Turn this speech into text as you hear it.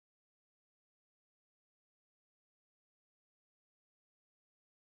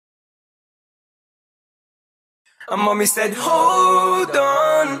And mommy said, hold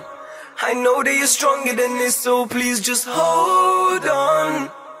on. I know that you're stronger than this, so please just hold on.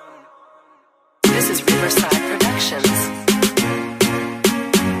 This is Riverside Productions.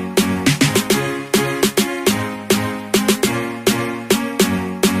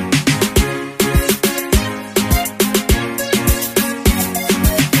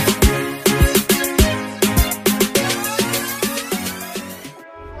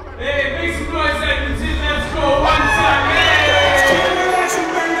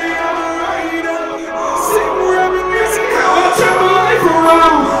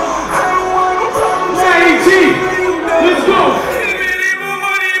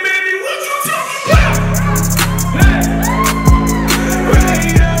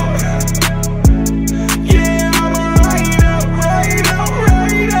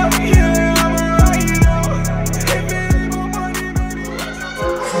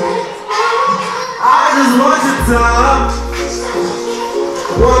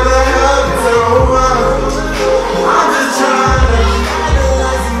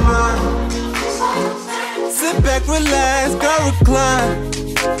 Sit back, relax, go recline.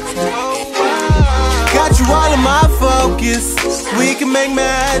 Got you all in my focus. We can make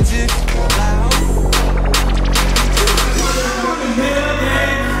magic.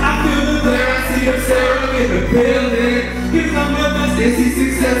 I feel the glare, I see the syrup in the building. Cause I'm the best, they see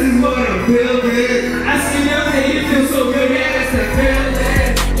success is what I'm building. I see them hate, it feels so good, yeah, that's the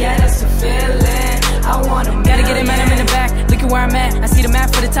feeling. Yeah, that's the feeling. I want them. Gotta get it, man, I'm in the back. Look at where I'm at. I see the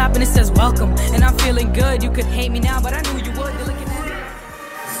map for the top and it says welcome. And I'm feeling good. You could hate me now, but I knew you would. You're looking at it.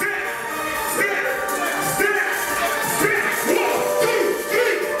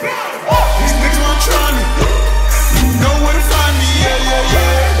 These niggas want try me. You know where to find me, yeah, yeah,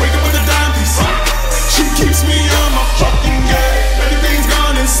 yeah. Wake up with a dime piece. She keeps me on my fucking game. Everything's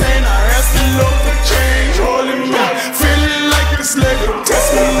gone insane. I asked the Lord for change. Holding back, feeling like a slave.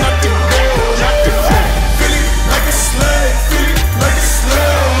 Test me not to fail, not to fail. Feeling like a slave, feeling like a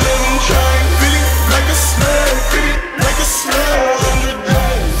slave. Living trying, feeling like a slave, feeling like a slave.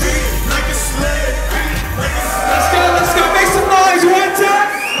 Feeling like a slave, feeling like a slave. Let's go, make some noise one time.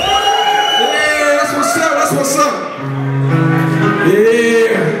 Yeah, that's what's up, that's what's up.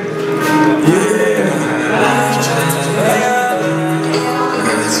 Yeah, yeah.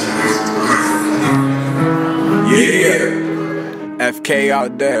 FK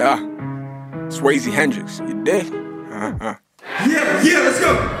out there, Swayze Hendrix, you dig? Yeah, let's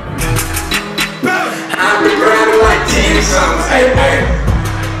go. I've been grinding like 10 songs, hey, hey.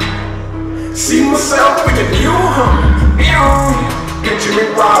 See myself with a new home. Picture me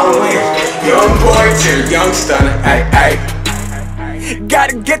rolling. Young boy to young stunner, hey, hey.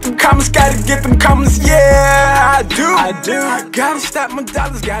 Gotta get them commas, yeah, I do. Gotta stop my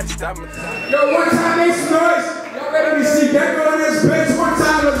dollars, gotta stop my dollars. Yo, one time, make some noise. Y'all ready to see Geko in this bitch? One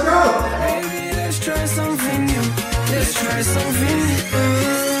time, let's go. Baby, let's try something new. Let's try something new.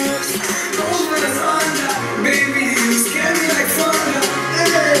 Over the Honda, baby, you scare me like thunder.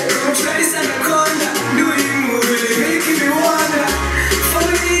 Hey, don't try this anaconda. Do you move it, making me wonder.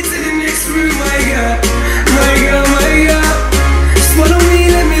 Follow me to the next room, my God, my God, my God. Follow me,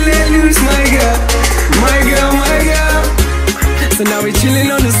 let me let loose, my God, my God, my God. So now we're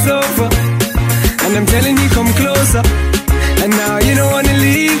chilling on the sofa, and I'm telling you come closer. And now you don't wanna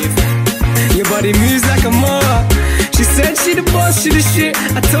leave. Your body moves like a mower. She said she the boss, she the shit.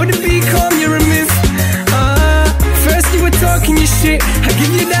 I told her be calm, you're a myth. First you were talking your shit. I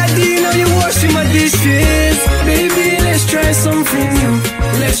give you that D, now you're washing my dishes. Baby, let's try something new.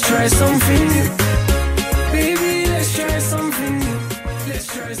 Let's try something new. Baby, let's try something new. Let's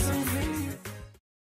try something new.